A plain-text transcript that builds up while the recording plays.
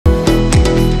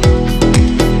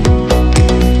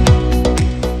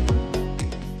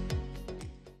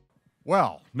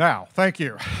Well, now, thank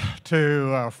you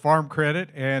to Farm Credit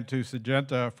and to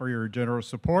Syngenta for your generous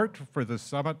support for this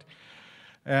summit.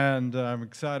 And I'm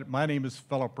excited. My name is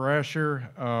Philip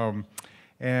Brasher,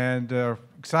 and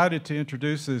excited to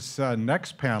introduce this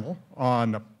next panel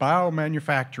on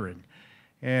biomanufacturing.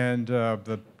 And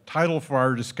the title for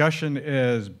our discussion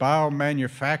is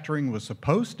Biomanufacturing was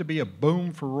supposed to be a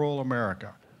boom for rural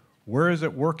America. Where is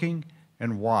it working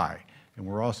and why? And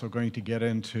we're also going to get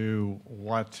into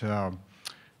what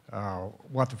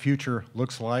the future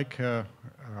looks like for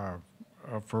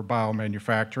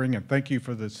biomanufacturing. And thank you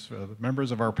for this,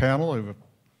 members of our panel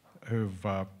who've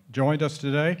joined us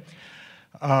today.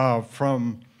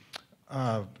 From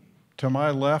to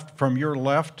my left, from your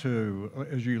left to,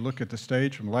 as you look at the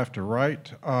stage from left to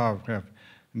right, we have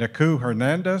Nacú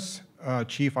Hernández,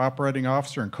 Chief Operating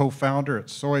Officer and co-founder at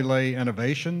SoyLei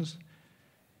Innovations.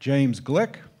 James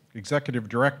Glueck, Executive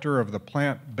Director of the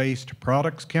Plant-Based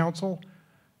Products Council.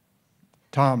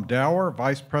 Tom Dower,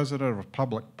 Vice President of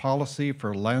Public Policy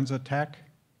for LanzaTech.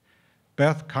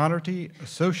 Beth Conerty,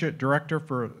 Associate Director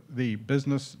for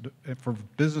Business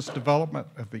Development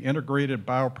of the Integrated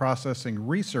Bioprocessing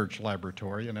Research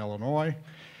Laboratory in Illinois.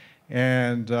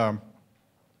 And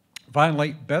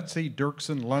finally, Betsy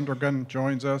Dirksen Londrigan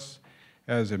joins us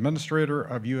as Administrator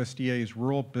of USDA's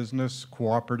Rural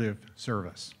Business-Cooperative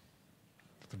Service.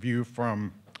 The view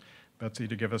from Betsy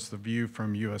to give us the view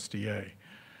from USDA.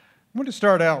 I'm going to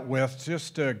start out with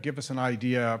just to give us an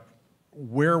idea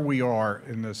where we are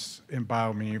in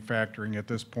biomanufacturing at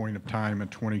this point of time in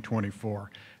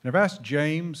 2024. And I've asked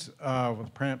James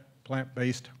with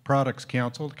Plant-Based Products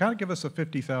Council to kind of give us a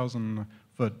 50,000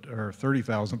 foot or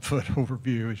 30,000 foot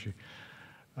overview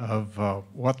of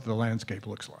what the landscape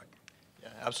looks like. Yeah,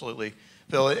 absolutely.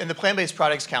 Phil, in the Plant-Based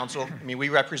Products Council, I mean, we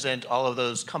represent all of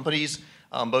those companies,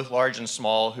 both large and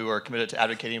small, who are committed to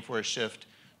advocating for a shift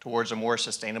towards a more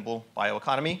sustainable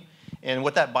bioeconomy. And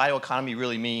what that bioeconomy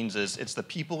really means is it's the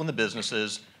people and the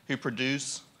businesses who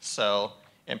produce, sell,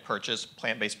 and purchase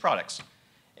plant-based products.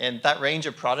 And that range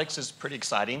of products is pretty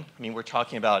exciting. I mean, we're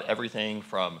talking about everything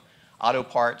from auto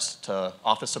parts to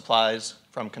office supplies,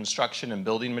 from construction and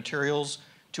building materials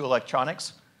to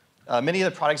electronics. Many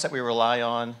of the products that we rely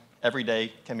on every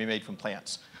day can be made from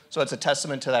plants. So it's a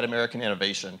testament to that American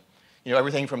innovation. You know,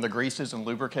 everything from the greases and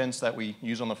lubricants that we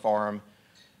use on the farm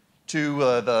to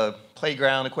the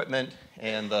playground equipment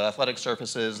and the athletic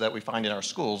surfaces that we find in our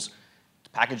schools,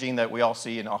 packaging that we all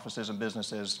see in offices and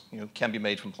businesses, can be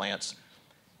made from plants.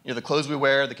 The clothes we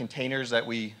wear, the containers that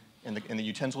and the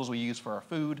utensils we use for our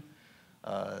food,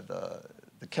 the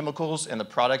chemicals and the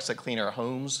products that clean our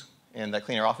homes and that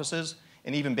clean our offices,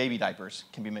 and even baby diapers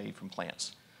can be made from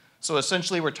plants. So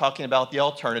essentially, we're talking about the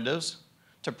alternatives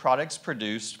to products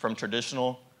produced from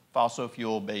traditional fossil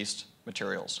fuel-based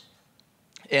materials.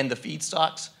 And the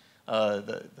feedstocks,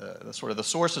 the sort of the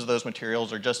sources of those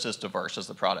materials are just as diverse as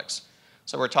the products.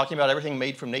 So we're talking about everything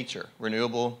made from nature,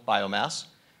 renewable biomass,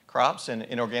 crops, and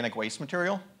inorganic waste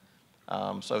material.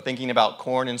 So thinking about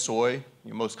corn and soy,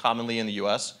 most commonly in the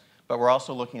US, but we're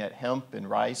also looking at hemp and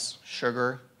rice,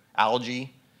 sugar,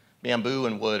 algae, bamboo,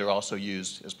 and wood are also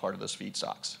used as part of those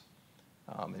feedstocks.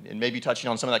 And maybe touching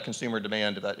on some of that consumer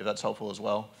demand, if that's helpful as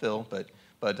well, Phil.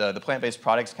 But the Plant-Based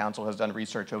Products Council has done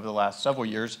research over the last several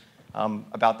years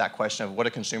about that question of what are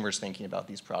consumers thinking about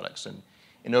these products.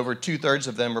 And over 2/3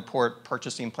 of them report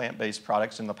purchasing plant-based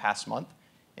products in the past month.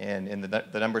 And in the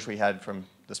numbers we had from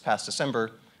this past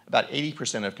December, about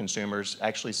 80% of consumers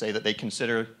actually say that they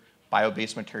consider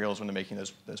bio-based materials when they're making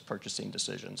those purchasing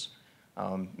decisions.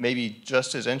 Maybe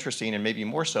just as interesting, and maybe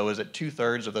more so, is that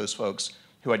 2/3 of those folks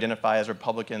who identify as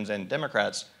Republicans and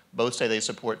Democrats both say they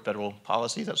support federal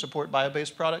policies that support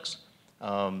bio-based products.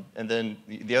 And then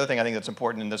the other thing I think that's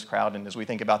important in this crowd, and as we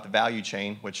think about the value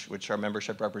chain, which our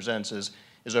membership represents, is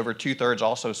over 2/3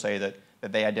 also say that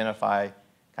they identify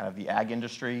kind of the ag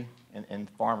industry and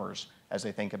farmers as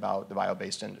they think about the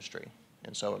bio-based industry.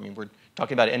 And so, I mean, we're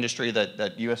talking about an industry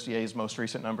that USDA's most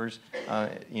recent numbers,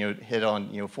 hit on,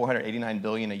 $489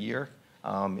 billion a year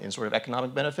in sort of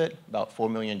economic benefit, about 4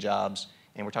 million jobs.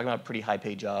 And we're talking about pretty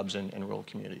high-paid jobs in rural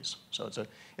communities. So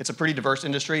it's a pretty diverse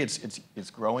industry. It's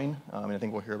growing, and I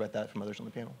think we'll hear about that from others on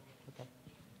the panel. Okay.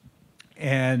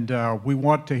 And we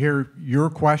want to hear your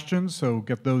questions, so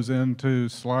get those into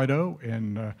Slido,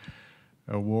 and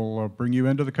we'll bring you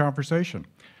into the conversation.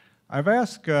 I've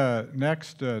asked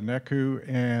next Nacú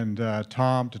and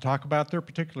Tom to talk about their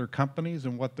particular companies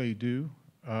and what they do.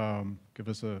 Give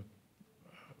us a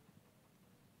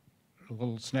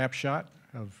little snapshot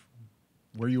of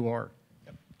where you are.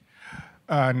 Yep.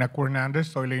 Nacú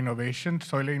Hernández, SoyLei Innovation.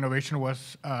 SoyLei Innovation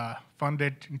was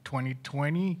funded in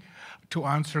 2020 to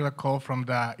answer the call from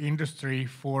the industry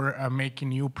for making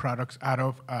new products out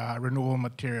of renewable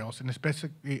materials, and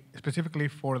specifically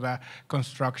for the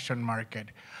construction market.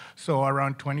 So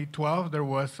around 2012, there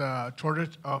was a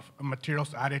shortage of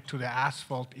materials added to the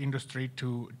asphalt industry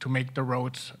to make the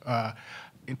roads,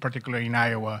 in particular in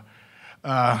Iowa.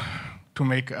 To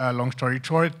make a long story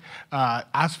short,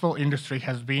 asphalt industry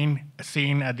has been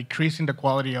seeing a decrease in the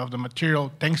quality of the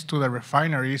material thanks to the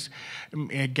refineries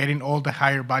getting all the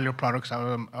higher value products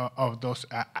out of those,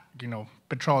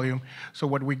 petroleum. So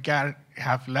what we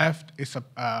have left is a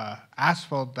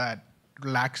asphalt that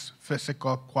lacks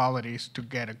physical qualities to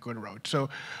get a good road. So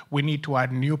we need to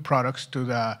add new products to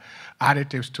the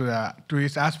additives to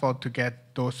this asphalt to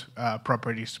get those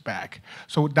properties back.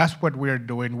 So that's what we're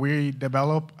doing. We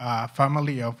develop a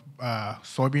family of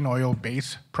soybean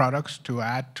oil-based products to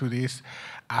add to these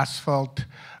asphalt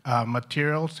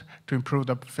materials to improve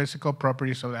the physical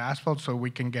properties of the asphalt so we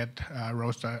can get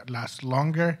roads that last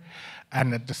longer,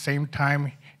 and at the same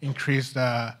time decrease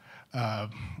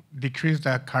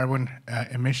the carbon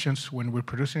emissions when we're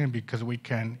producing it, because we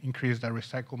can increase the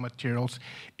recycled materials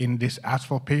in these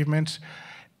asphalt pavements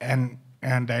and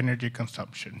the energy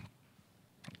consumption.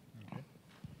 Okay.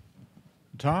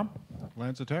 Tom,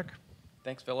 LanzaTech.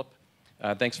 Thanks, Philip.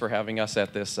 Thanks for having us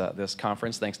at this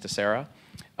conference. Thanks to Sarah.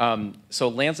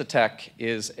 So LanzaTech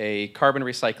is a carbon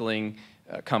recycling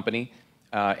company.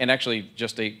 And actually,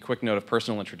 just a quick note of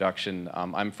personal introduction.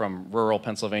 I'm from rural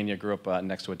Pennsylvania, grew up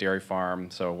next to a dairy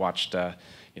farm, so watched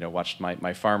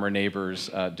my farmer neighbors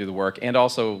do the work, and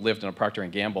also lived in a Procter &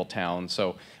 Gamble town.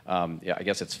 So yeah, I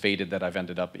guess it's fated that I've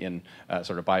ended up in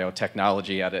sort of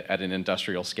biotechnology at an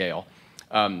industrial scale.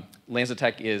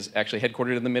 LanzaTech is actually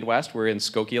headquartered in the Midwest. We're in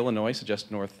Skokie, Illinois, so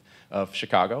just north of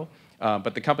Chicago.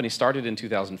 But the company started in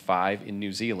 2005 in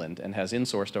New Zealand and has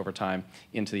insourced over time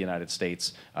into the United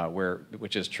States,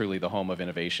 which is truly the home of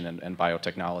innovation and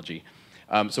biotechnology.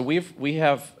 So we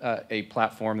have a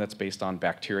platform that's based on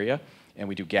bacteria, and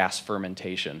we do gas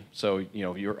fermentation. So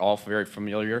you're all very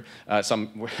familiar.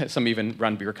 Some even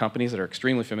run beer companies that are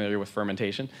extremely familiar with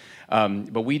fermentation.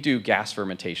 But we do gas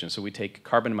fermentation. So we take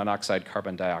carbon monoxide,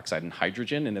 carbon dioxide, and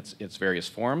hydrogen in its various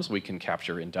forms. We can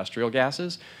capture industrial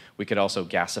gases. We could also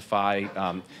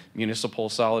gasify municipal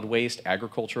solid waste,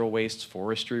 agricultural wastes,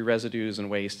 forestry residues and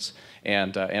wastes,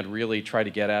 and really try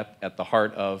to get at the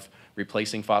heart of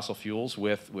replacing fossil fuels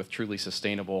with truly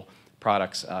sustainable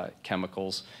products,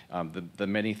 chemicals, the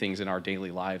many things in our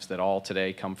daily lives that all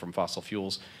today come from fossil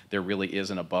fuels. There really is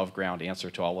an above-ground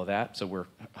answer to all of that. So we're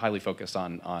highly focused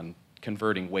on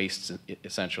converting wastes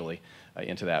essentially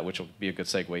into that, which will be a good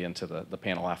segue into the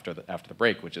panel after the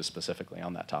break, which is specifically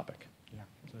on that topic. Yeah.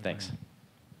 Thanks.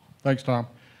 Thanks, Tom.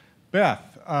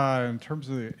 Beth, in terms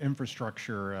of the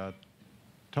infrastructure,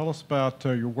 tell us about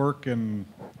your work in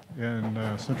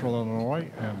Central Illinois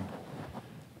and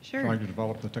trying to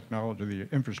develop the technology,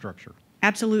 the infrastructure.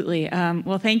 Absolutely.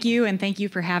 Well, thank you, and thank you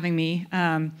for having me.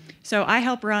 So I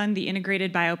help run the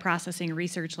Integrated Bioprocessing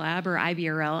Research Lab, or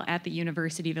IBRL, at the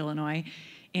University of Illinois.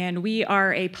 And we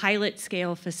are a pilot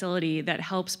scale facility that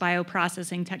helps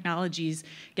bioprocessing technologies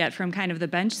get from kind of the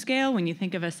bench scale, when you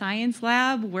think of a science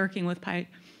lab working with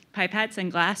pipettes and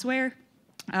glassware,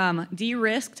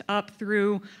 de-risked up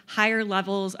through higher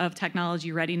levels of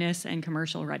technology readiness and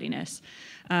commercial readiness.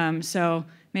 So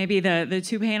maybe the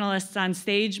two panelists on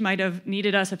stage might have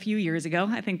needed us a few years ago.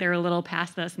 I think they're a little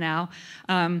past us now.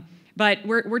 But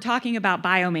we're talking about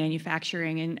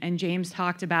biomanufacturing, and James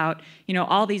talked about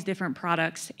all these different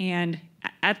products. And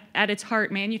at its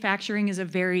heart, manufacturing is a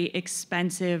very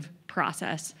expensive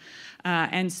process.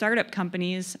 And startup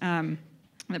companies,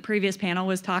 the previous panel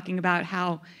was talking about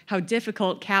how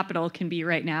difficult capital can be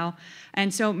right now.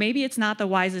 And so maybe it's not the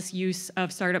wisest use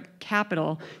of startup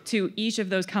capital to each of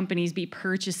those companies be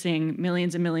purchasing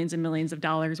millions and millions and millions of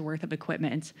dollars worth of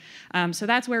equipment. So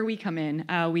that's where we come in.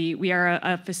 We are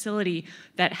a facility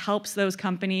that helps those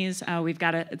companies. We've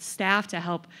got a staff to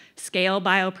help scale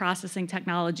bioprocessing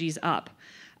technologies up.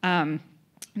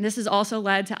 This has also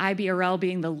led to IBRL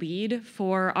being the lead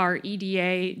for our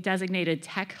EDA designated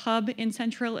tech hub in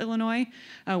Central Illinois,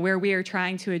 where we are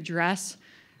trying to address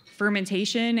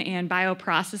fermentation and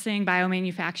bioprocessing,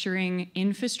 biomanufacturing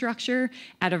infrastructure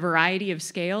at a variety of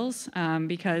scales,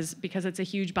 because it's a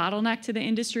huge bottleneck to the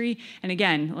industry. And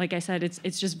again, like I said,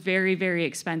 it's just very, very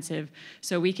expensive.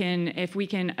 So if we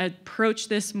can approach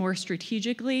this more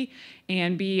strategically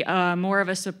and be more of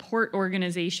a support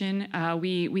organization,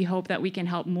 we hope that we can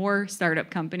help more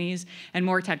startup companies and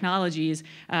more technologies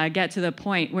get to the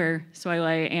point where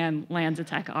SoyLei and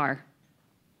LanzaTech are.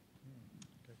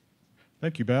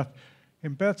 Thank you, Beth.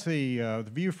 And Betsy, the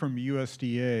view from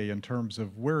USDA in terms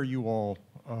of where you all,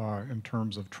 in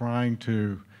terms of trying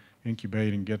to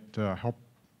incubate and get help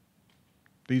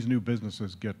these new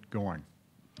businesses get going.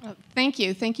 Thank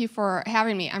you. Thank you for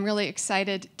having me. I'm really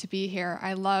excited to be here.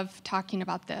 I love talking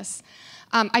about this.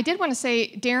 I did want to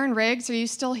say, Darren Riggs, are you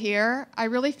still here? I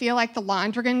really feel like the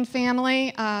Londrigan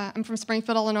family. I'm from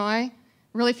Springfield, Illinois.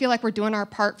 Really feel like we're doing our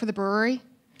part for the brewery.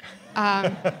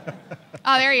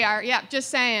 Oh, there you are. Yeah, just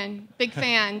saying. Big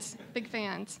fans. Big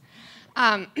fans.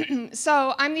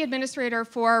 So I'm the administrator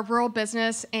for Rural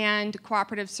Business and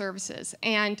Cooperative Services.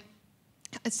 And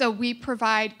so we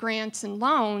provide grants and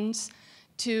loans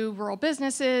to rural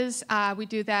businesses. We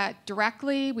do that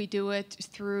directly. We do it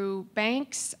through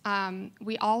banks.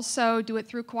 We also do it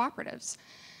through cooperatives.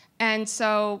 And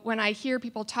so when I hear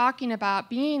people talking about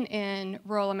being in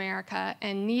rural America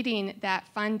and needing that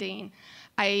funding,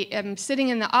 I am sitting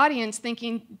in the audience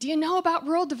thinking, do you know about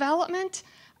rural development?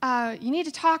 You need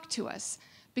to talk to us,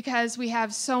 because we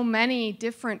have so many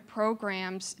different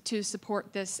programs to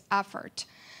support this effort.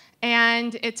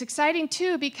 And it's exciting,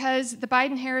 too, because the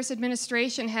Biden-Harris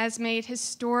administration has made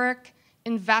historic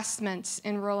investments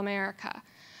in rural America.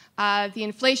 The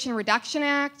Inflation Reduction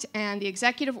Act and the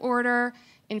executive order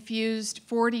infused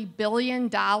 $40 billion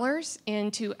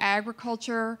into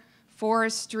agriculture,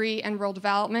 forestry, and rural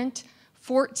development,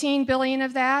 $14 billion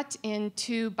of that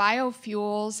into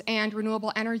biofuels and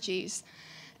renewable energies.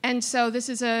 And so this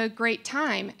is a great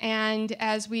time. And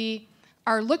as we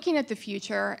are looking at the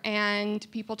future and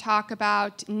people talk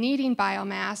about needing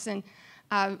biomass, and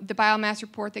the biomass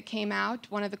report that came out,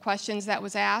 one of the questions that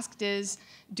was asked is,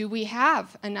 do we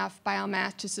have enough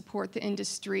biomass to support the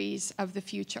industries of the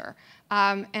future?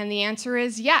 And the answer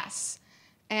is yes.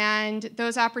 And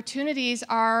those opportunities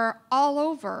are all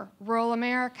over rural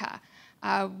America.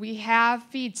 We have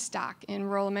feedstock in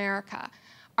rural America.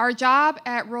 Our job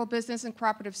at Rural Business and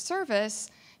Cooperative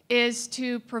Service is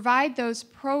to provide those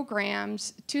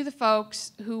programs to the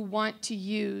folks who want to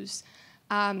use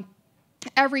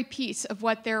every piece of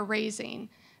what they're raising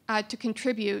to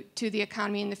contribute to the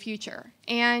economy in the future.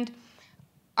 And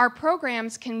our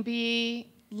programs can be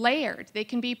layered, they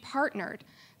can be partnered,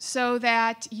 so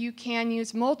that you can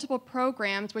use multiple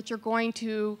programs which are going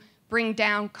to bring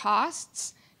down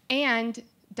costs and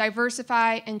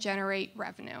diversify and generate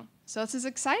revenue. So this is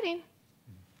exciting.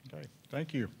 Okay,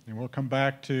 thank you. And we'll come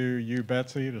back to you,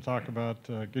 Betsy, to talk about,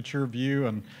 get your view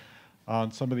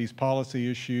on some of these policy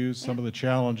issues, some of the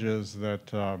challenges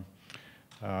that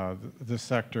this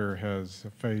sector has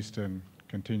faced and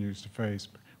continues to face.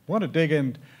 I want to dig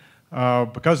in,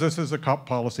 because this is a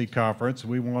policy conference,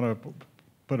 we want to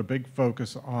put a big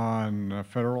focus on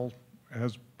federal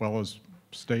as well as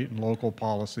state and local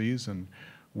policies and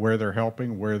where they're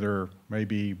helping, where there may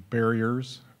be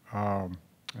barriers, and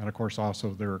of course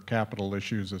also there are capital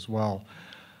issues as well.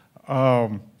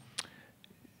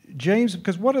 James,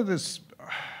 because one of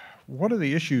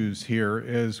the issues here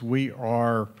is we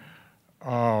are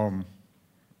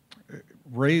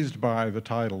raised by the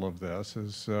title of this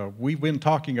is we've been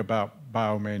talking about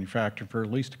biomanufacturing for at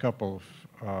least a couple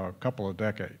of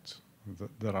decades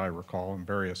that I recall, in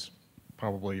various,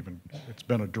 probably even it's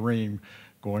been a dream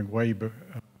going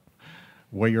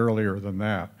way earlier than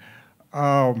that.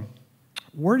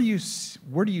 Where do you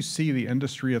see the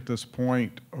industry at this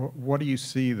point? What do you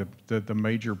see the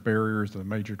major barriers, the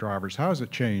major drivers? How has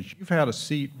it changed? You've had a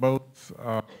seat both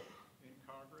in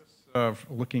Congress,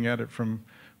 looking at it from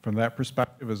that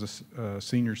perspective as a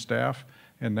senior staff,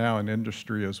 and now in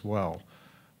industry as well.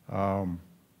 I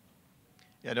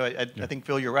think,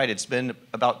 Phil, you're right. It's been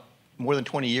about more than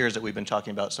 20 years that we've been talking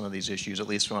about some of these issues, at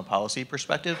least from a policy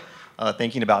perspective,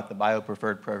 thinking about the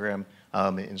bio-preferred program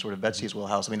in sort of Betsy's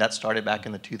wheelhouse. I mean, that started back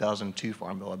in the 2002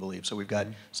 Farm Bill, I believe. So we've got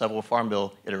several Farm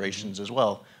Bill iterations as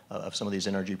well of some of these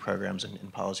energy programs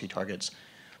and policy targets.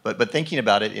 But thinking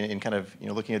about it and kind of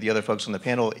looking at the other folks on the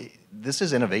panel, this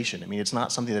is innovation. I mean, it's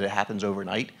not something that happens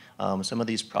overnight. Some of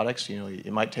these products,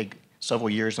 it might take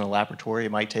several years in a laboratory.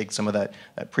 It might take some of that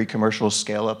pre-commercial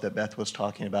scale-up that Beth was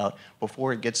talking about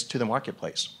before it gets to the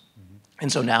marketplace.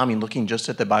 And so now, I mean, looking just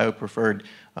at the bio-preferred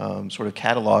sort of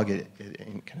catalog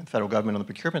in kind of federal government on the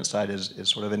procurement side is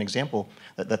sort of an example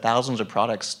that the thousands of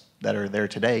products that are there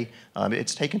today,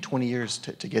 it's taken 20 years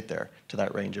to get there, to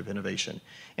that range of innovation.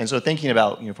 And so thinking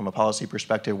about, from a policy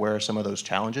perspective, where are some of those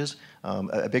challenges?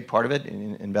 A big part of it,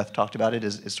 and Beth talked about it,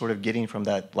 is sort of getting from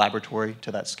that laboratory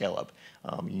to that scale-up.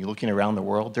 You're looking around the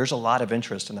world, there's a lot of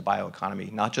interest in the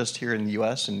bioeconomy, not just here in the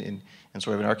US and and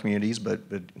sort of in our communities, but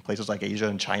in places like Asia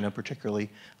and China particularly,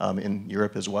 in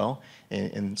Europe as well.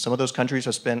 And some of those countries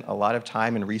have spent a lot of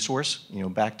time and resource,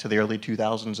 back to the early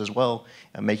 2000s as well,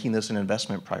 making this an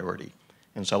investment priority.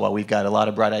 And so while we've got a lot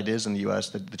of bright ideas in the U.S.,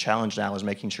 the challenge now is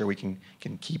making sure we can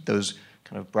keep those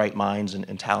kind of bright minds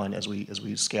and talent as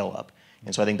we scale up.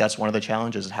 And so I think that's one of the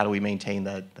challenges, is how do we maintain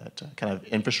that kind of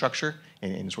infrastructure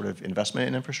and sort of investment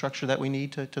in infrastructure that we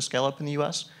need to scale up in the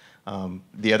U.S.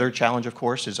 The other challenge, of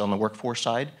course, is on the workforce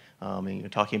side.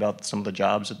 And talking about some of the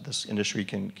jobs that this industry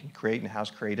can create and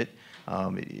has created.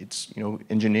 It's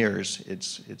engineers,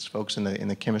 it's folks in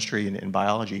the chemistry and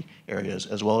biology areas,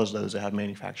 as well as those that have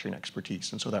manufacturing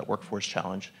expertise. And so that workforce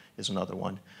challenge is another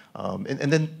one.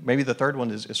 And then maybe the third one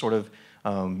is sort of,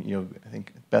 I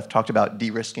think Beth talked about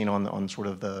de-risking on sort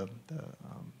of the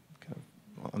kind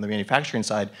of on the manufacturing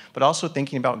side, but also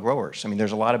thinking about growers. I mean,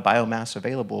 there's a lot of biomass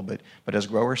available, but as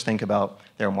growers think about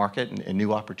their market and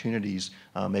new opportunities,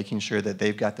 making sure that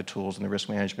they've got the tools and the risk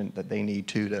management that they need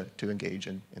to engage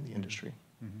in the industry.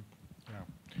 Mm-hmm.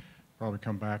 Yeah, probably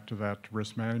come back to that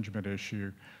risk management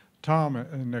issue. Tom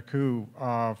and Nacú,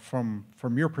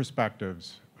 from your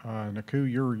perspectives,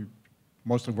 Nacú, you're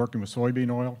mostly working with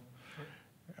soybean oil.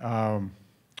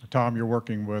 Tom, you're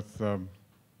working with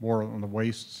more on the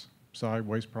waste side,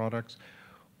 waste products.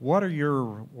 What are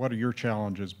your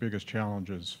challenges, biggest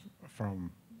challenges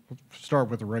from, start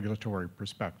with the regulatory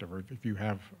perspective, or if you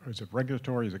have, is it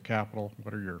regulatory, is it capital?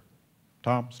 What are your,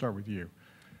 Tom, start with you.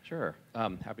 Sure,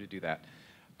 happy to do that.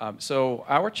 So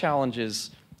our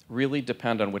challenges really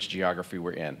depend on which geography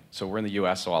we're in. So we're in the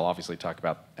US, so I'll obviously talk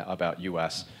about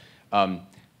US.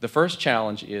 The first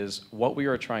challenge is what we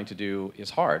are trying to do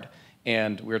is hard,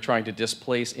 and we're trying to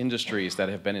displace industries that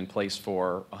have been in place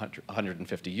for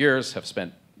 150 years, have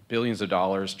spent billions of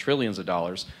dollars, trillions of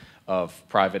dollars of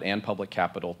private and public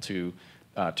capital to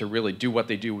really do what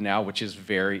they do now, which is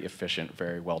very efficient,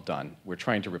 very well done. We're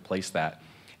trying to replace that,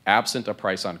 absent a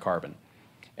price on carbon.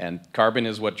 And carbon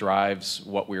is what drives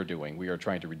what we're doing. We are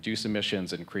trying to reduce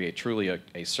emissions and create truly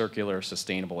a circular,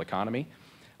 sustainable economy.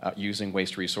 Using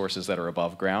waste resources that are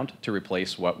above ground to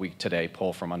replace what we today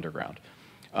pull from underground.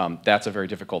 That's a very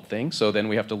difficult thing. So then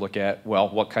we have to look at, well,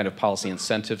 what kind of policy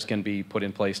incentives can be put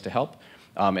in place to help?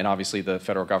 And obviously the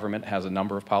federal government has a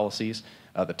number of policies.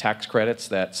 The tax credits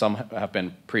that some have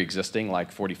been pre-existing,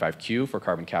 like 45Q for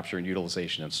carbon capture and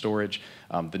utilization and storage,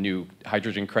 the new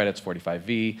hydrogen credits,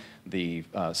 45V, the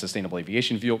sustainable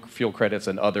aviation fuel credits,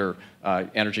 and other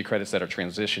energy credits that are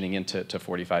transitioning into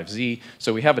 45Z.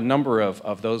 So we have a number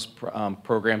of those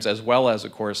programs, as well as,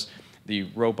 of course, the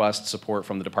robust support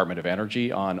from the Department of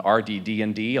Energy on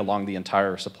RD&D along the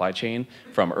entire supply chain,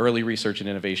 from early research and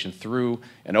innovation through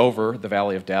and over the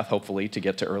Valley of Death, hopefully, to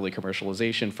get to early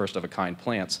commercialization, first-of-a-kind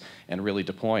plants, and really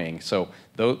deploying. So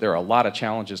there are a lot of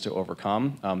challenges to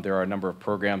overcome. There are a number of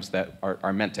programs that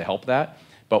are meant to help that,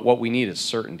 but what we need is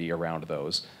certainty around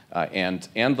those. And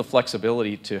the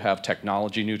flexibility to have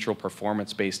technology-neutral,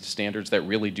 performance-based standards that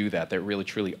really do that really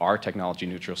truly are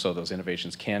technology-neutral, so those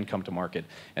innovations can come to market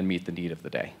and meet the need of the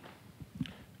day.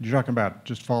 You're talking about,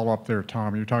 just follow up there,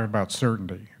 Tom, you're talking about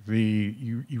certainty.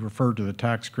 You referred to the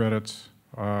tax credits,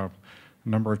 a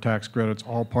number of tax credits,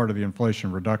 all part of the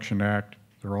Inflation Reduction Act.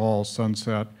 They're all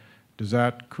sunset. Does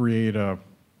that create a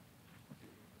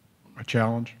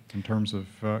challenge in terms of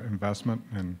investment?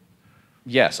 And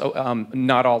yes,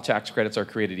 not all tax credits are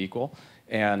created equal,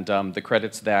 and the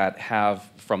credits that have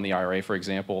from the IRA, for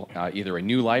example, either a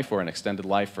new life or an extended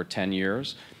life for 10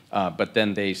 years, but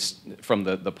then they, from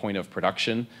the point of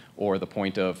production or the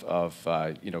point of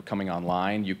coming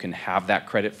online, you can have that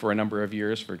credit for a number of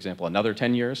years, for example, another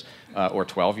 10 years or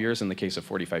 12 years in the case of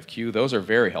 45Q. Those are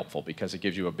very helpful because it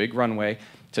gives you a big runway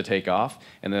to take off,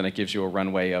 and then it gives you a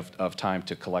runway of time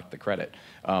to collect the credit.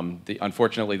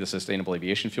 Unfortunately, the sustainable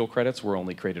aviation fuel credits were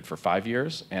only created for 5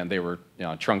 years, and they were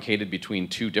truncated between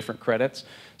 2 different credits,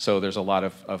 so there's a lot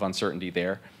of uncertainty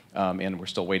there. And we're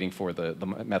still waiting for the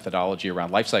methodology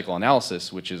around life cycle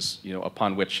analysis, which is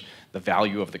upon which the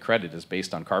value of the credit is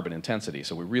based on carbon intensity.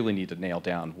 So we really need to nail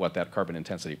down what that carbon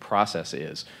intensity process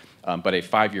is. But a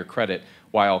 5-year credit,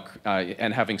 while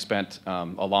and having spent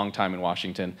a long time in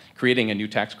Washington, creating a new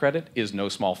tax credit is no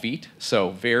small feat.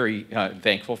 So very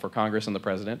thankful for Congress and the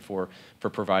President for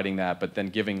providing that. But then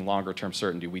giving longer-term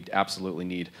certainty, we absolutely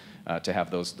need to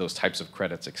have those types of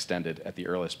credits extended at the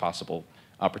earliest possible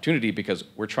opportunity, because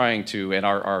we're trying to, and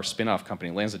our spin-off company,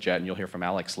 LanzaJet, and you'll hear from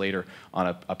Alex later on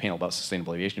a panel about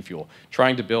sustainable aviation fuel,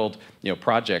 trying to build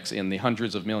projects in the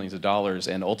hundreds of millions of dollars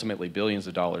and ultimately billions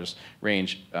of dollars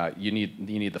range. You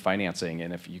need the financing,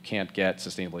 and if you can't get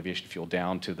sustainable aviation fuel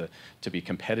down to be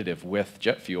competitive with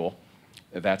jet fuel,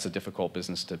 that's a difficult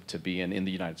business to be in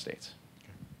the United States.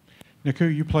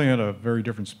 Nacú, you play in a very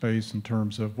different space in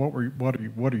terms of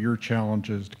what are your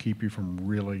challenges to keep you from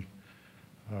really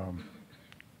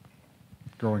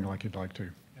growing like you'd like to?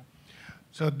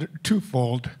 So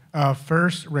twofold.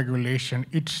 First, regulation.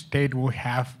 Each state will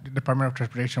have, the Department of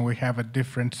Transportation will have a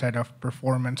different set of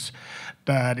performance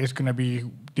that is going to be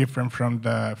different from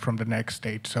the next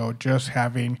state. So just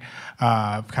having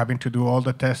to do all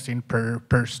the testing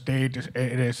per state,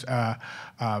 it is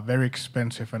very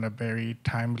expensive and a very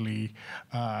timely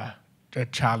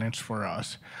challenge for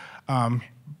us.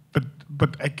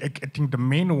 But I think the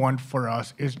main one for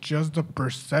us is just the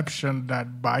perception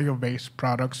that bio-based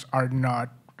products are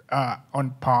not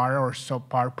on par or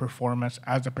subpar performance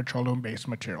as the petroleum-based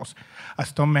materials.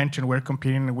 As Tom mentioned, we're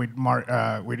competing with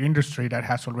industry that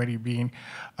has already been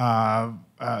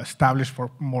established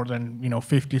for more than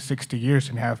 50, 60 years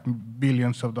and have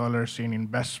billions of dollars in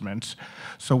investments.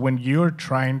 So when you're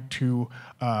trying to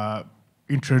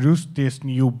introduce these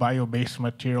new bio-based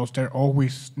materials, they're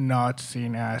always not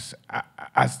seen as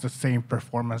the same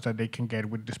performance that they can get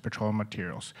with these petroleum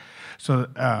materials. So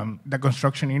the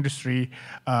construction industry,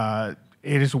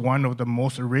 it is one of the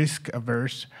most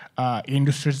risk-averse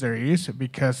industries there is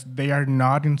because they are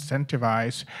not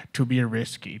incentivized to be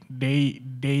risky.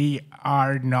 They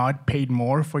are not paid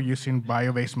more for using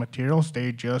bio-based materials.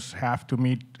 They just have to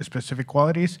meet specific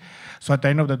qualities. So at the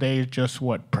end of the day, it's just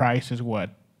what price is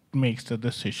what makes the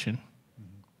decision.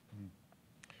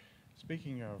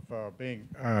 Speaking of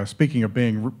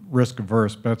being risk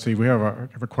averse, Betsy, we have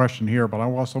a question here, but I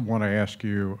also want to ask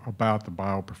you about the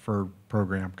BioPreferred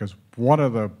program because one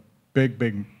of the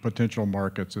big potential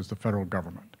markets is the federal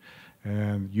government,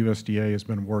 and USDA has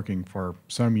been working for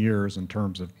some years in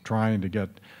terms of trying to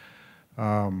get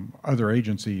other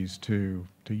agencies to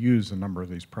use a number of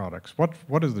these products.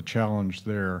 What is the challenge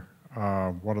there?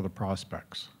 What are the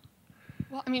prospects?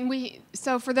 Well, I mean,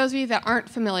 so for those of you that aren't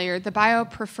familiar, the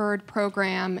Biopreferred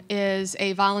program is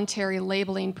a voluntary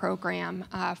labeling program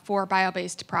for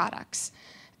bio-based products.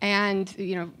 And,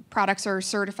 products are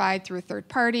certified through a third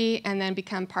party and then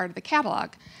become part of the catalog.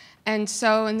 And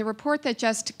so in the report that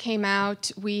just came out,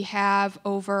 we have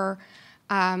over,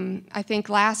 I think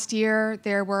last year,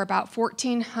 there were about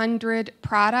 1,400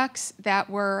 products that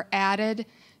were added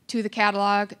to the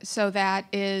catalog, so that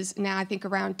is now I think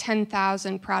around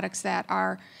 10,000 products that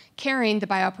are carrying the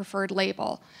Biopreferred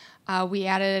label. We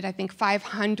added I think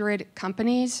 500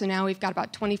 companies, so now we've got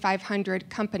about 2,500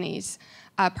 companies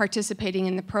participating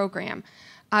in the program.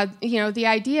 The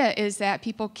idea is that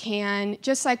people can,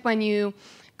 just like when you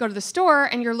go to the store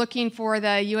and you're looking for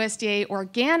the USDA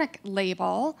organic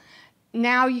label,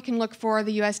 now you can look for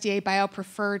the USDA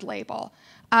Biopreferred label.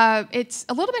 It's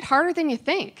a little bit harder than you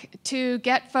think to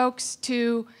get folks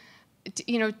to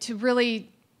really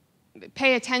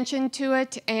pay attention to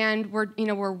it, and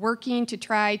we're working to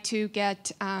try to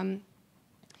get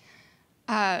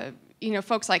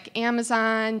folks like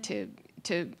Amazon to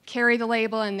carry the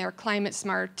label in their climate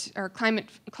smart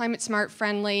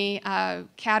friendly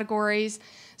categories.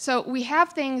 So we have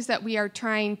things that we are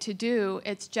trying to do.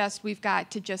 It's just we've got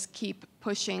to just keep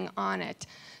pushing on it.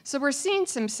 So we're seeing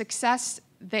some success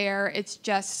there. It's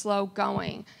just slow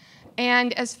going.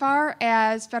 And as far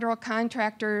as federal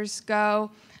contractors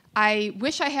go, I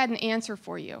wish I had an answer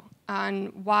for you on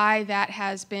why that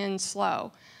has been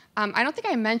slow. I don't think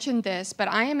I mentioned this, but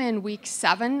I am in week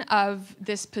 7 of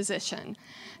this position.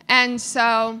 And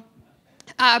so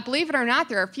believe it or not,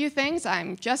 there are a few things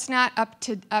I'm just not up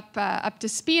to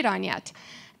speed on yet.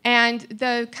 And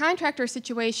the contractor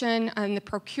situation and the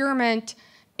procurement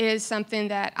is something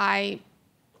that I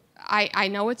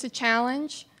know it's a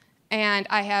challenge, and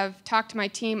I have talked to my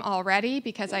team already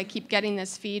because I keep getting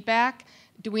this feedback.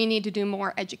 Do we need to do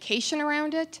more education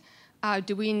around it?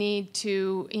 Do we need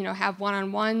to have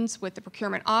one-on-ones with the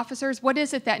procurement officers? What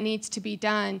is it that needs to be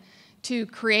done to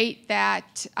create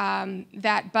that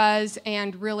buzz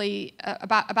and really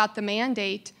about the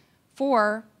mandate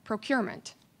for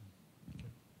procurement?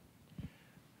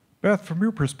 Beth, from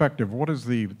your perspective, what is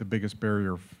the biggest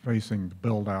barrier facing the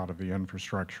build-out of the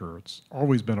infrastructure?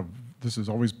 This has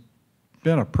always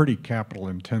been a pretty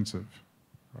capital-intensive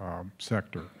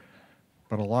sector,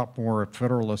 but a lot more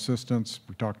federal assistance.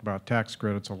 We talked about tax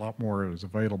credits. A lot more is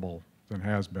available than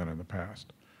has been in the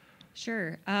past.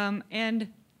 Sure, and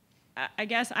I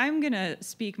guess I'm going to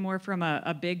speak more from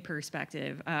a big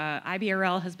perspective.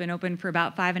 IBRL has been open for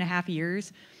about 5.5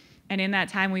 years. And in that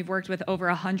time, we've worked with over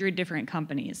 100 different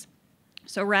companies.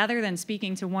 So rather than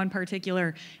speaking to one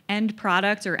particular end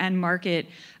product or end market,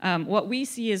 what we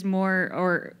see is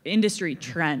more industry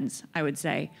trends, I would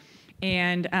say.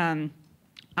 And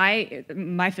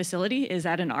My facility is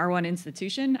at an R1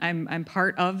 institution. I'm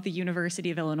part of the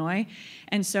University of Illinois.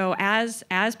 And so as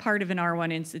part of an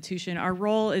R1 institution, our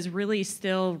role is really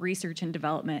still research and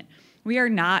development. We are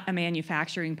not a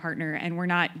manufacturing partner, and we're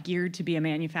not geared to be a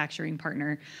manufacturing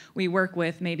partner. We work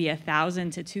with maybe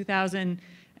 1,000 to 2,000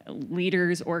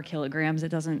 liters or kilograms. It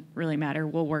doesn't really matter.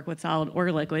 We'll work with solid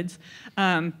or liquids.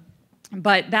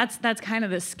 But that's kind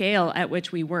of the scale at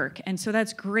which we work. And so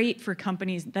that's great for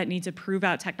companies that need to prove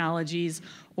out technologies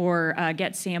or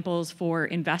get samples for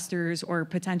investors or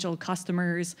potential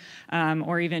customers,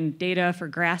 or even data for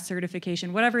GRAS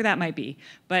certification, whatever that might be.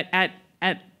 But at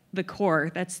the core,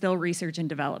 that's still research and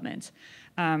development.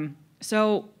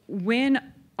 So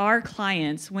when our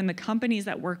clients, when the companies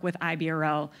that work with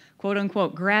IBRL, quote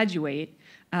unquote, graduate,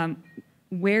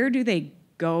 where do they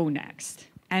go next?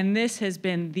 And this has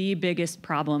been the biggest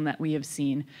problem that we have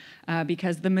seen,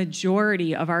 because the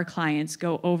majority of our clients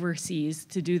go overseas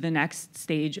to do the next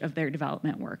stage of their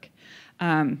development work.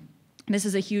 This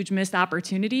is a huge missed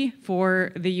opportunity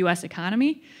for the US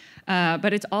economy,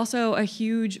 but it's also a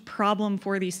huge problem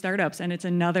for these startups, and it's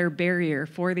another barrier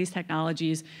for these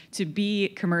technologies to be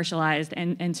commercialized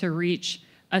and to reach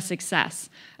a success,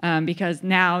 because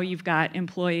now you've got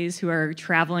employees who are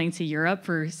traveling to Europe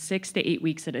for 6 to 8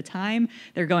 weeks at a time.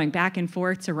 They're going back and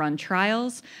forth to run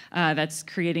trials. That's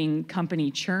creating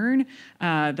company churn.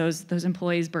 Those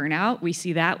employees burn out. We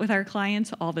see that with our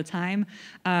clients all the time.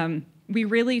 We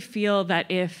really feel that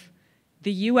if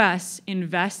the US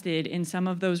invested in some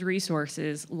of those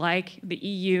resources, like the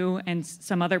EU and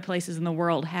some other places in the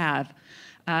world have,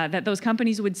 that those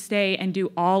companies would stay and do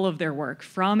all of their work,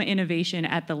 from innovation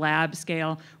at the lab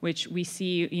scale, which we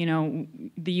see,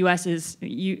 the US is,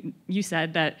 you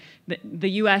said that the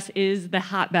US is the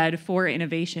hotbed for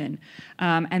innovation.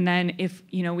 And then if,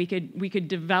 we could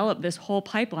develop this whole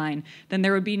pipeline, then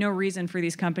there would be no reason for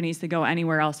these companies to go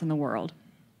anywhere else in the world.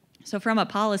 So from a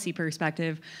policy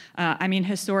perspective,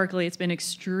 historically, it's been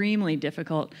extremely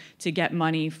difficult to get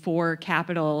money for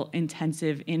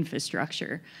capital-intensive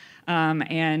infrastructure.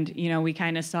 We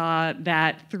kind of saw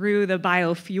that through the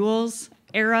biofuels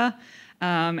era,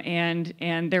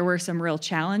 and there were some real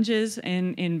challenges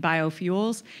in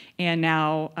biofuels, and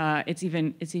now it's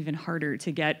even harder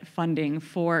to get funding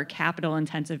for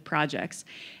capital-intensive projects.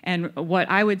 And what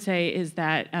I would say is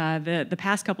that the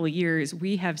past couple of years,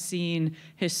 we have seen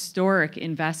historic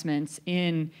investments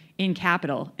in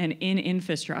capital and in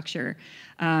infrastructure.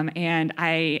 And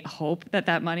I hope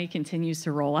that money continues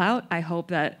to roll out. I hope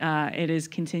that it is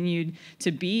continued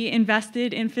to be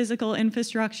invested in physical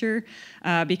infrastructure,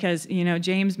 because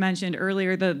James mentioned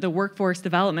earlier the workforce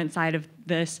development side of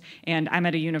this, and I'm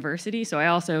at a university, so I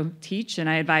also teach and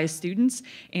I advise students,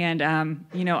 and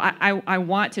I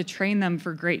want to train them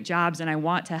for great jobs, and I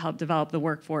want to help develop the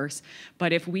workforce.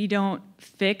 But if we don't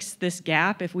fix this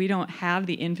gap, if we don't have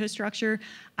the infrastructure,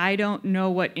 I don't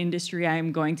know what industry I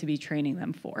am going to be training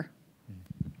them for.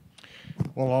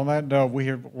 Well, on that note,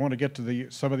 we want to get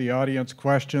to some of the audience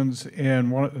questions,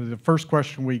 and the first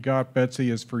question we got,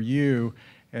 Betsy, is for you,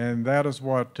 and that is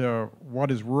what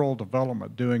is rural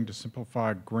development doing to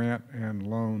simplify grant and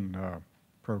loan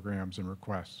programs and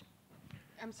requests?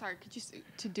 I'm sorry, could you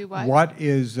to do what? What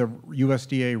is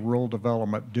USDA rural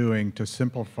development doing to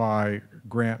simplify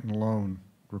grant and loan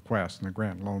requests and the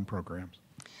grant and loan programs?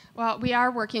 Well, we are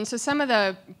working. So some of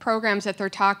the programs that they're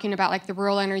talking about, like the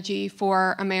Rural Energy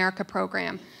for America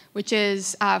program, which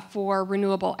is for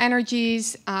renewable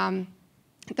energies.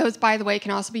 Those, by the way,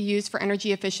 can also be used for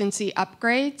energy efficiency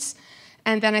upgrades.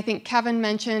 And then I think Kevin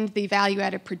mentioned the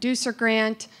value-added producer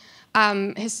grant.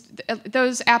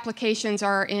 Those applications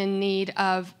are in need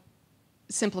of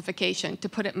simplification, to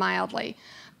put it mildly.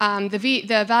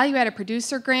 The value-added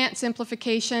producer grant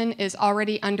simplification is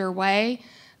already underway.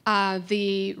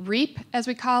 The REAP, as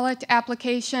we call it,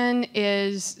 application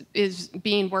is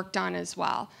being worked on as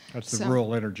well. That's the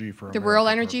Rural Energy for America. The Rural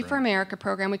Energy for America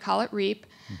program, we call it REAP.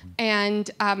 Mm-hmm.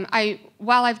 And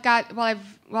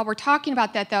while we're talking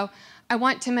about that, though, I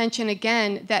want to mention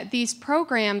again that these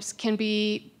programs can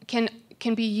be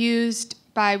used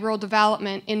by rural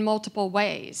development in multiple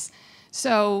ways.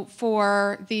 So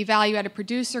for the value-added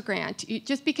producer grant,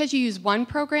 just because you use one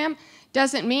program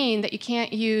doesn't mean that you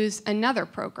can't use another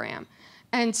program.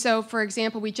 And so, for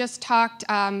example, we just talked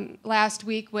last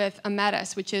week with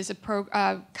Ametis, which is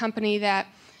a company that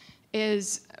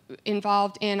is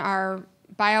involved in our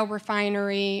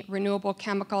biorefinery, renewable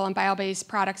chemical, and bio-based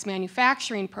products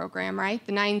manufacturing program, right?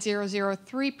 The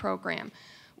 9003 program,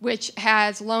 which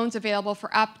has loans available for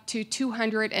up to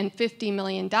 $250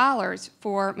 million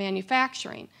for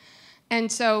manufacturing.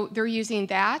 And so they're using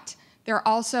that. They're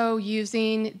also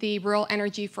using the Rural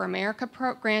Energy for America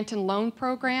grant and loan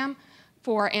program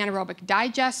for anaerobic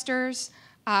digesters.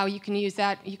 You can use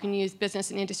that. You can use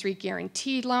business and industry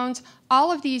guaranteed loans.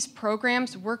 All of these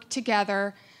programs work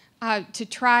together to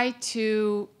try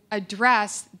to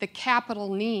address the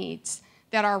capital needs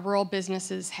that our rural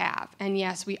businesses have. And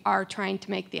yes, we are trying to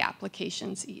make the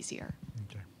applications easier.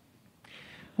 Okay.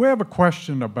 We have a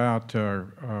question about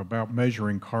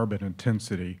measuring carbon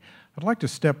intensity. I'd like to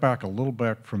step back a little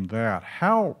bit from that.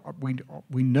 How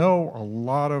we know a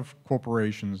lot of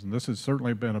corporations, and this has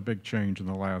certainly been a big change in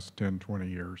the last 10, 20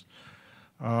 years,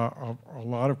 a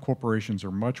lot of corporations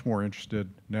are much more interested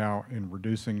now in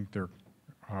reducing their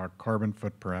carbon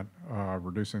footprint,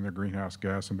 reducing their greenhouse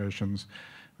gas emissions.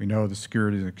 We know the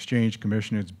Securities and Exchange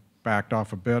Commission has backed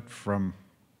off a bit from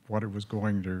what it was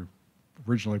going to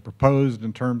originally proposed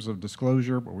in terms of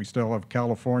disclosure, but we still have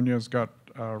California's got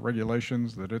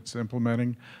regulations that it's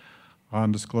implementing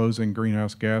on disclosing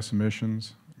greenhouse gas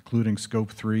emissions, including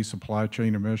Scope 3 supply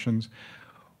chain emissions.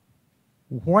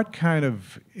 What kind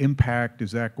of impact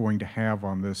is that going to have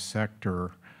on this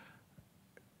sector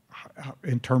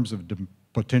in terms of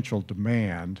potential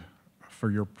demand for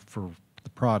the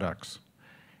products?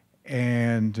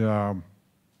 And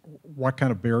what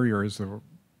kind of barrier is the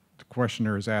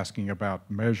questioner is asking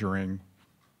about measuring?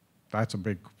 That's a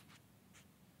big,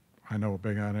 I know, a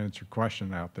big unanswered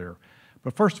question out there.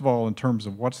 But first of all, in terms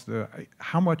of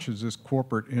how much is this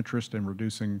corporate interest in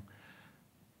reducing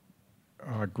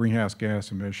greenhouse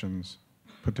gas emissions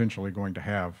potentially going to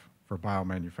have for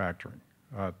biomanufacturing?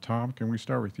 Tom, can we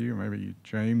start with you? Maybe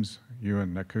James, you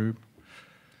and Nacú.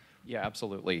 Yeah,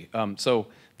 absolutely. So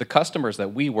the customers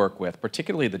that we work with,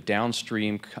 particularly the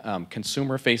downstream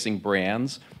consumer-facing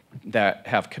brands that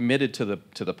have committed to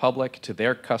the public, to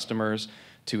their customers,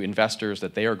 to investors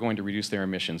that they are going to reduce their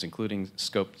emissions, including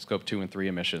scope 2 and 3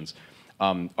 emissions,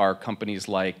 are companies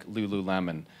like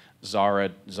Lululemon,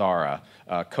 Zara,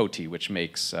 Coty, which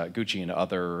makes Gucci and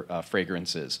other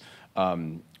fragrances,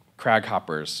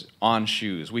 Craghoppers, On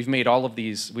Shoes. We've made all of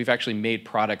these, we've actually made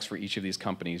products for each of these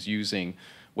companies using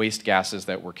waste gases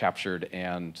that were captured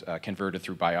and converted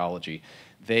through biology.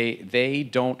 They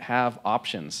don't have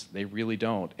options. They really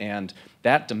don't. And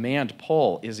that demand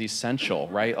pull is essential,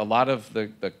 right? A lot of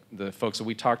the folks that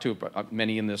we talk to,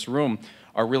 many in this room,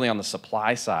 are really on the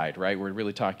supply side, right? We're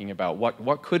really talking about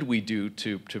what could we do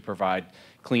to provide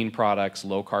clean products,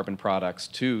 low carbon products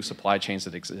to supply chains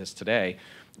that exist today.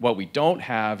 What we don't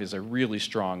have is a really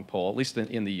strong pull, at least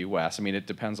in the U.S. I mean, it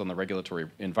depends on the regulatory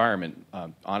environment.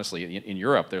 Honestly, in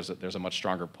Europe, there's a much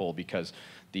stronger pull because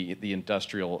the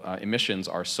industrial emissions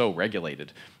are so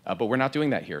regulated. But we're not doing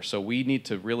that here. So we need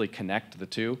to really connect the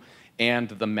two. And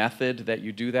the method that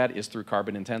you do that is through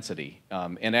carbon intensity.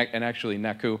 And actually,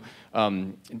 Nacú,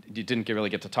 you didn't really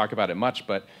get to talk about it much,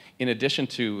 but in addition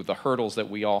to the hurdles that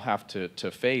we all have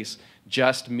to face,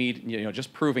 just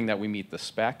proving that we meet the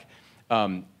spec,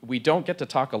 we don't get to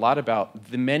talk a lot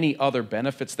about the many other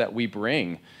benefits that we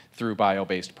bring through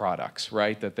bio-based products,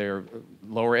 right? That they're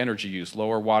lower energy use,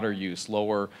 lower water use,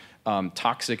 lower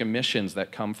toxic emissions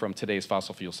that come from today's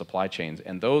fossil fuel supply chains.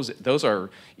 And those are,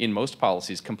 in most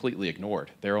policies, completely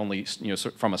ignored. They're only,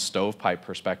 from a stovepipe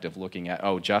perspective, looking at,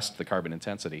 just the carbon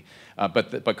intensity.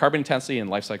 But carbon intensity and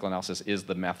life cycle analysis is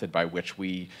the method by which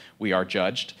we are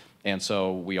judged. And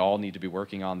so we all need to be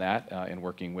working on that and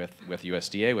working with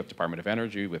USDA, with Department of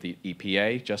Energy, with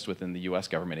EPA, just within the U.S.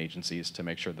 government agencies to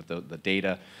make sure that the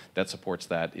data that supports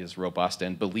that is robust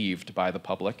and believed by the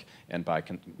public and by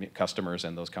customers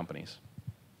and those companies.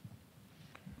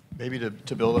 Maybe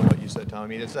to build on what you said, Tom, I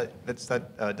mean, it's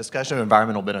that discussion of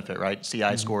environmental benefit, right?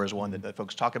 CI score is one that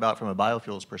folks talk about from a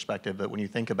biofuels perspective, but when you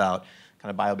think about kind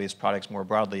of bio-based products more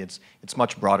broadly, it's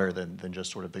much broader than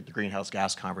just sort of the greenhouse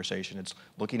gas conversation. It's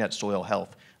looking at soil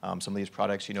health. Some of these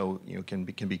products, can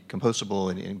be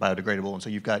compostable and biodegradable, and so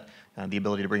you've got the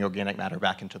ability to bring organic matter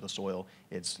back into the soil.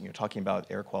 It's talking about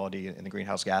air quality and the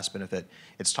greenhouse gas benefit.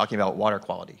 It's talking about water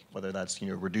quality, whether that's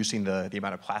reducing the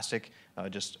amount of plastic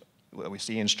just what we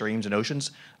see in streams and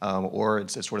oceans, or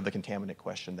it's sort of the contaminant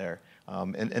question there.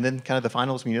 And then kind of the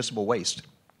final is municipal waste.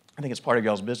 I think it's part of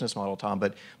y'all's business model, Tom,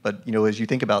 but as you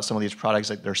think about some of these products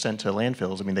that they're sent to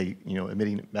landfills, I mean, they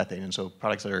emitting methane, and so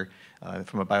products that are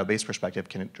from a bio-based perspective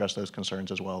can address those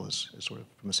concerns as well as sort of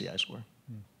from a CI score.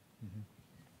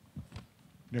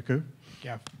 Nacú?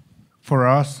 Yeah. For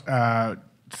us,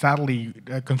 sadly,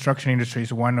 the construction industry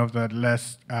is one of the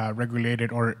less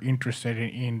regulated or interested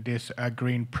in these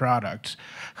green products.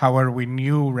 However, we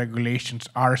new regulations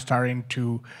are starting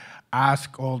to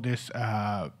ask all these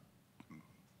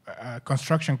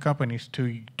construction companies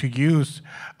to use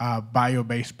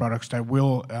bio-based products that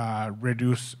will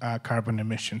reduce carbon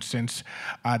emissions, since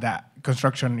the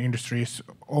construction industry is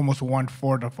almost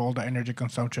 1/4 of all the energy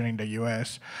consumption in the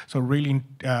U.S. So really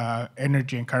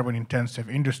energy and carbon intensive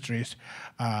industries,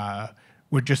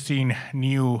 we're just seeing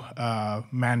new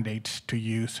mandates to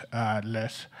use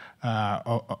less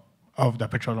of the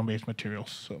petroleum-based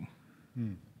materials. So.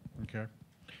 Okay.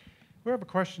 We have a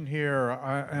question here,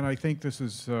 and I think this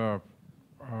is,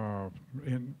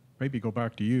 maybe go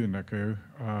back to you, Nacú.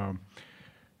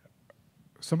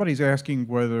 Somebody's asking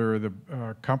whether the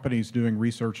companies doing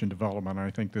research and development,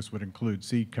 I think this would include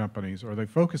seed companies, are they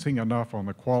focusing enough on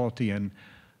the quality and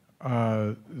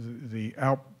the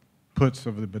outputs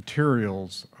of the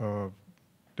materials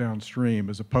downstream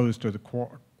as opposed to the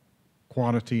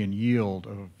quantity and yield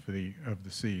of the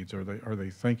seeds? Are they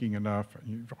thinking enough?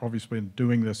 You've obviously been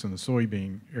doing this in the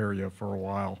soybean area for a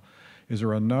while. Is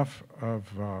there enough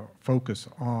of focus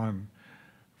on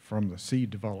from the seed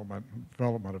development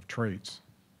of traits?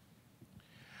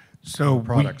 So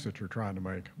products that you're trying to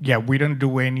make. Yeah, we don't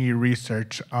do any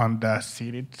research on the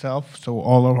seed itself. So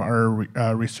all of our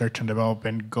research and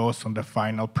development goes on the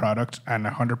final product, and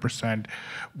 100%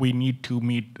 we need to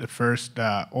meet the first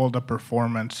all the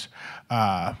performance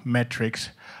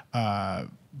metrics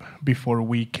before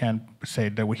we can say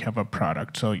that we have a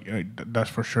product. So that's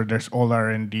for sure. There's all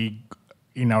R&D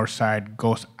in our side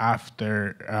goes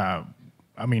after.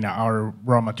 I mean, our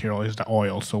raw material is the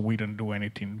oil, so we don't do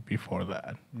anything before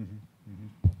that.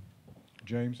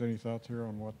 James, any thoughts here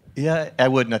on what? Yeah, I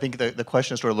would, and I think the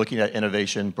question is sort of looking at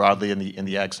innovation broadly in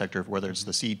the ag sector, whether it's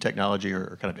the seed technology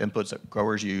or kind of inputs that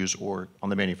growers use, or on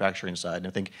the manufacturing side. And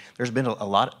I think there's been a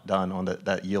lot done on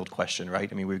that yield question,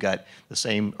 right? I mean, we've got the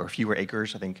same or fewer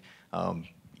acres. I think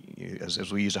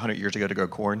as we used 100 years ago to grow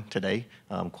corn today,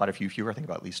 quite a few fewer. I think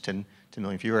about at least 10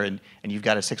 million fewer, and you've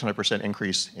got a 600%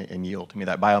 increase in yield. I mean,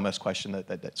 that biomass question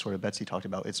that sort of Betsy talked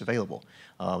about, it's available.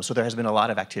 So there has been a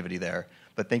lot of activity there.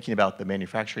 But thinking about the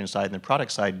manufacturing side and the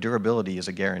product side, durability is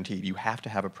a guarantee. You have to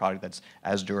have a product that's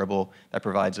as durable, that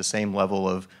provides the same level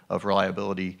of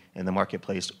reliability in the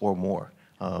marketplace or more,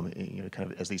 kind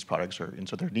of as these products are. And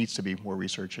so there needs to be more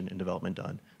research and development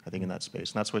done, I think, in that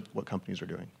space. And that's what companies are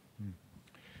doing.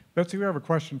 Betsy, we have a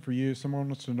question for you. Someone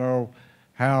wants to know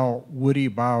how woody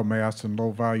biomass and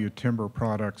low-value timber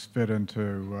products fit into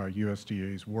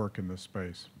USDA's work in this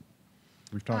space.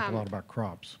 We've talked a lot about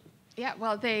crops. Yeah,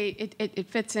 well, it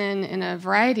fits in a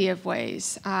variety of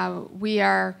ways. We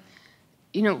are,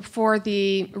 for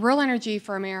the Rural Energy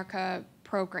for America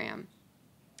program,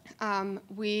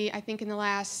 I think in the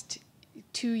last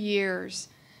 2 years,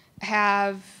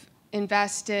 have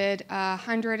invested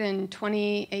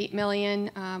 $128 million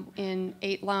in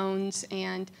 8 loans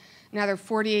and another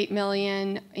 $48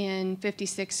 million in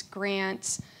 56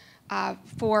 grants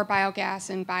for biogas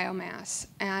and biomass.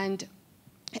 And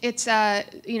it's so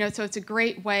it's a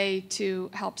great way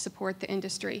to help support the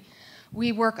industry.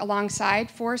 We work alongside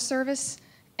Forest Service,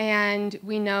 and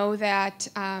we know that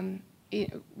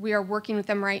we are working with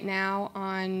them right now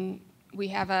on. We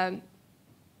have a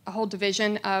whole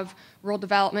division of rural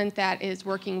development that is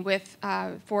working with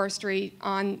forestry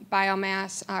on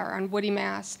biomass or on woody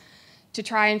mass to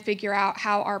try and figure out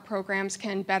how our programs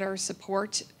can better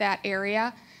support that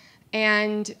area.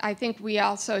 And I think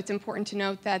it's important to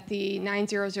note that the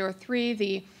 9003,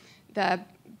 the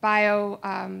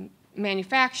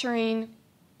biomanufacturing,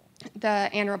 the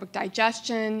anaerobic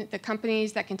digestion, the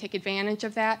companies that can take advantage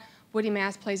of that, woody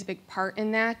mass plays a big part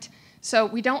in that. So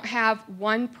we don't have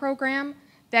one program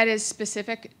that is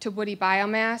specific to woody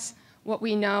biomass. What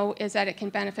we know is that it can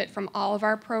benefit from all of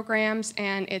our programs,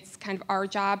 and it's kind of our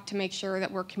job to make sure that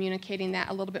we're communicating that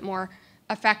a little bit more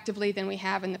effectively than we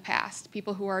have in the past.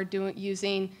 People who are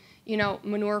using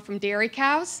manure from dairy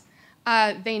cows,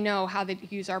 they know how to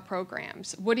use our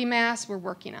programs. Woody mass, we're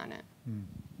working on it.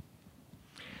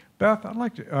 Beth, I'd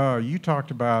like to, you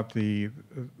talked about the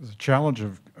challenge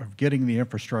of getting the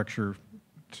infrastructure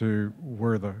to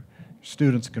where the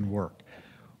students can work.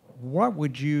 What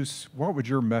would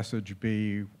your message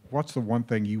be? What's the one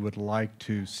thing you would like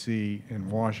to see in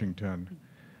Washington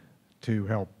to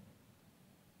help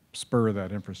spur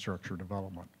that infrastructure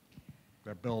development,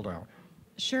 that build out?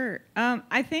 Sure.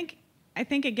 I think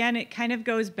again, it kind of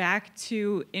goes back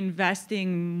to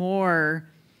investing more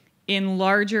in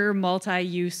larger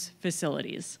multi-use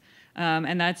facilities.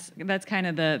 And that's kind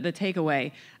of the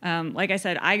takeaway. Like I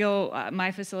said,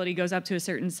 my facility goes up to a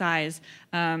certain size.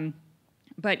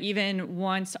 But even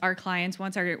once our clients,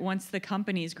 once the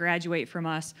companies graduate from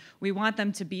us, we want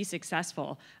them to be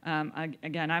successful.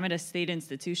 Again, I'm at a state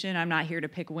institution. I'm not here to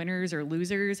pick winners or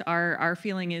losers. Our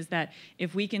feeling is that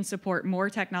if we can support more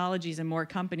technologies and more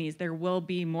companies, there will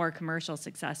be more commercial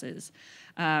successes.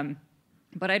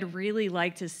 But I'd really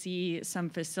like to see some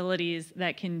facilities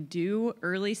that can do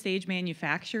early stage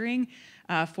manufacturing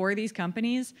for these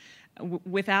companies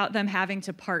without them having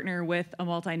to partner with a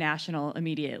multinational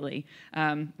immediately.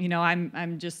 You know,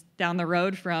 I'm just down the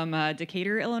road from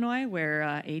Decatur, Illinois,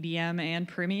 where ADM and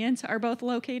Primient are both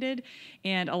located,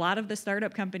 and a lot of the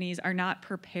startup companies are not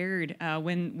prepared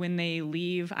when they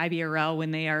leave IBRL,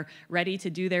 when they are ready to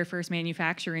do their first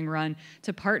manufacturing run,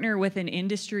 to partner with an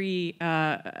industry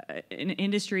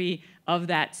of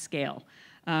that scale.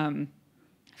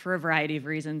 For a variety of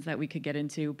reasons that we could get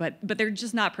into, but they're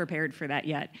just not prepared for that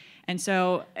yet. And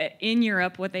so in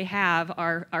Europe, what they have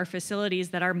are facilities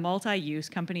that are multi-use.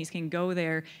 Companies can go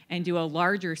there and do a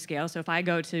larger scale. So if I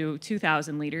go to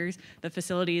 2,000 liters, the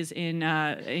facilities in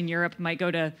Europe might go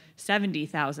to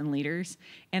 70,000 liters,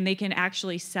 and they can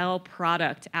actually sell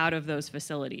product out of those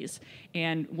facilities.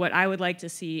 And what I would like to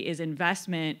see is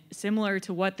investment similar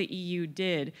to what the EU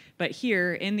did, but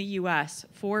here in the US,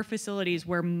 for facilities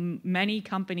where many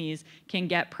companies can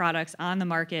get products on the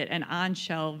market and on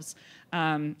shelves,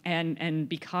 and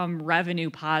become revenue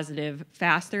positive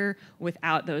faster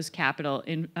without those capital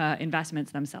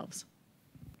investments themselves.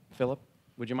 Philip,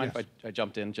 would you mind Yes. if I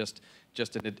jumped in? Just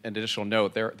an additional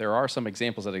note, there are some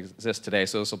examples that exist today,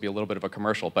 so this will be a little bit of a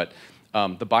commercial, but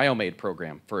the BioMade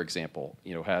program, for example,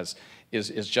 you know,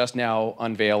 is just now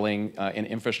unveiling an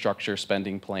infrastructure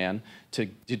spending plan to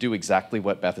do exactly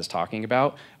what Beth is talking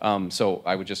about. So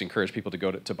I would just encourage people to go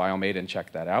to BioMade and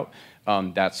check that out.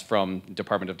 That's from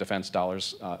Department of Defense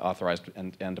dollars authorized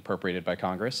and appropriated by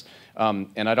Congress.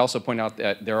 And I'd also point out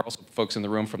that there are also folks in the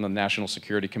room from the National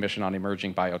Security Commission on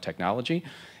Emerging Biotechnology.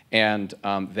 And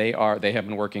they have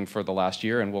been working for the last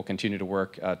year and will continue to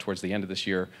work towards the end of this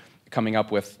year, coming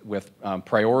up with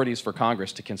priorities for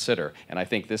Congress to consider. And I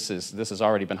think this has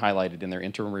already been highlighted in their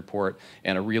interim report,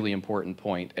 and a really important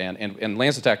point. And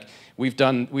LanzaTech, we've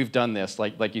done this,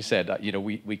 like you said, you know,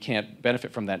 we can't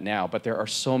benefit from that now, but there are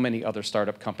so many other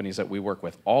startup companies that we work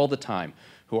with all the time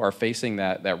who are facing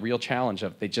that real challenge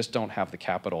of they just don't have the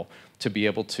capital to be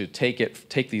able to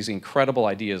take these incredible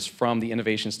ideas from the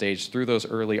innovation stage through those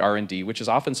early R&D, which is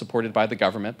often supported by the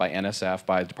government, by NSF,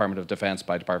 by Department of Defense,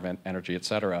 by Department of Energy, et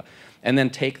cetera, and then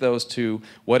take those to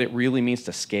what it really means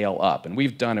to scale up. And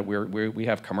we've done it. We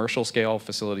have commercial scale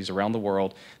facilities around the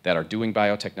world that are doing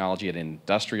biotechnology at an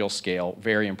industrial scale,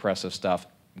 very impressive stuff.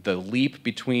 The leap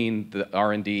between the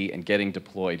R&D and getting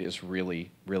deployed is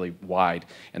really, really wide.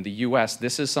 And the U.S.,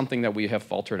 this is something that we have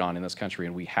faltered on in this country,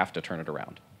 and we have to turn it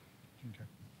around. Okay.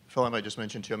 Phil, I might just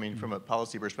mention too, I mean, from a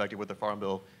policy perspective with the Farm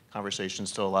Bill conversation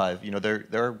still alive, you know, there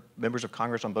are members of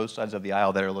Congress on both sides of the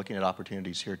aisle that are looking at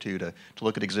opportunities here too to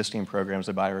look at existing programs,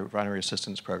 the Biorefinery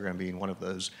Assistance Program being one of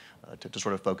those, to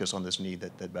sort of focus on this need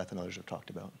that Beth and others have talked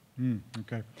about.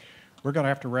 Okay. We're going to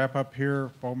have to wrap up here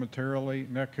momentarily.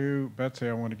 Nacú, Betsy,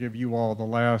 I want to give you all the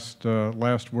last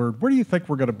word. Where do you think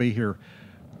we're going to be here?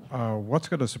 What's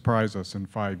going to surprise us in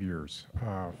 5 years,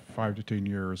 5 to 10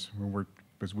 years?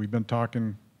 Because we've been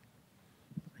talking,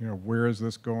 you know, where is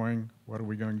this going? What are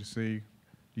we going to see? Do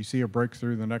you see a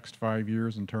breakthrough in the next 5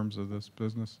 years in terms of this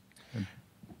business? And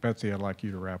Betsy, I'd like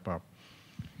you to wrap up.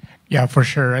 Yeah, for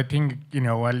sure. I think, you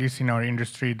know, at least in our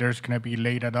industry, there's going to be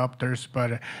late adopters,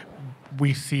 but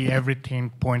we see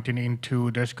everything pointing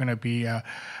into there's going to be a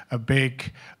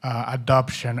big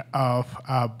adoption of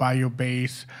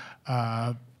bio-based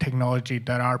technology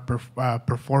that are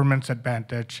performance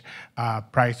advantage,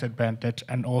 price advantage,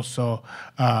 and also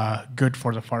good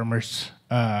for the farmers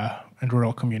and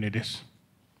rural communities.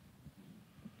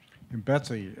 And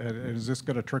Betsy, is this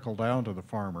going to trickle down to the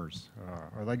farmers?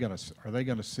 Are they going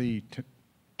to see?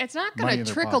 It's not Money going in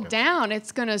to their trickle pockets? down.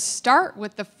 It's going to start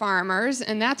with the farmers,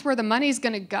 and that's where the money's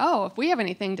going to go. If we have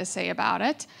anything to say about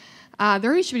it,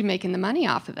 they should be making the money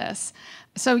off of this.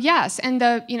 So yes, and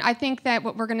I think that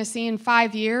what we're going to see in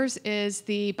 5 years is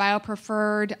the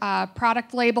biopreferred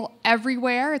product label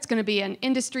everywhere. It's going to be an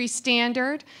industry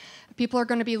standard. People are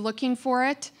going to be looking for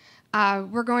it.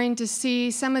 We're going to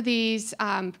see some of these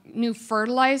new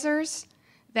fertilizers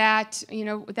that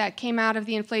came out of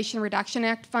the Inflation Reduction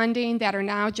Act funding that are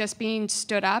now just being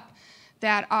stood up,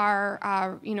 that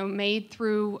are made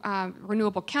through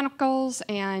renewable chemicals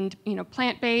and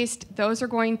plant-based. Those are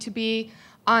going to be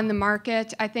on the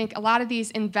market. I think a lot of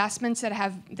these investments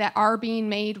that are being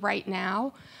made right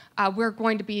now, we're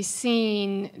going to be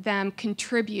seeing them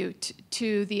contribute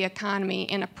to the economy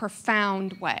in a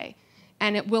profound way,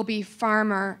 and it will be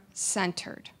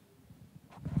farmer-centered.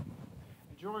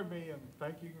 Join me in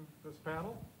thanking this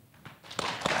panel.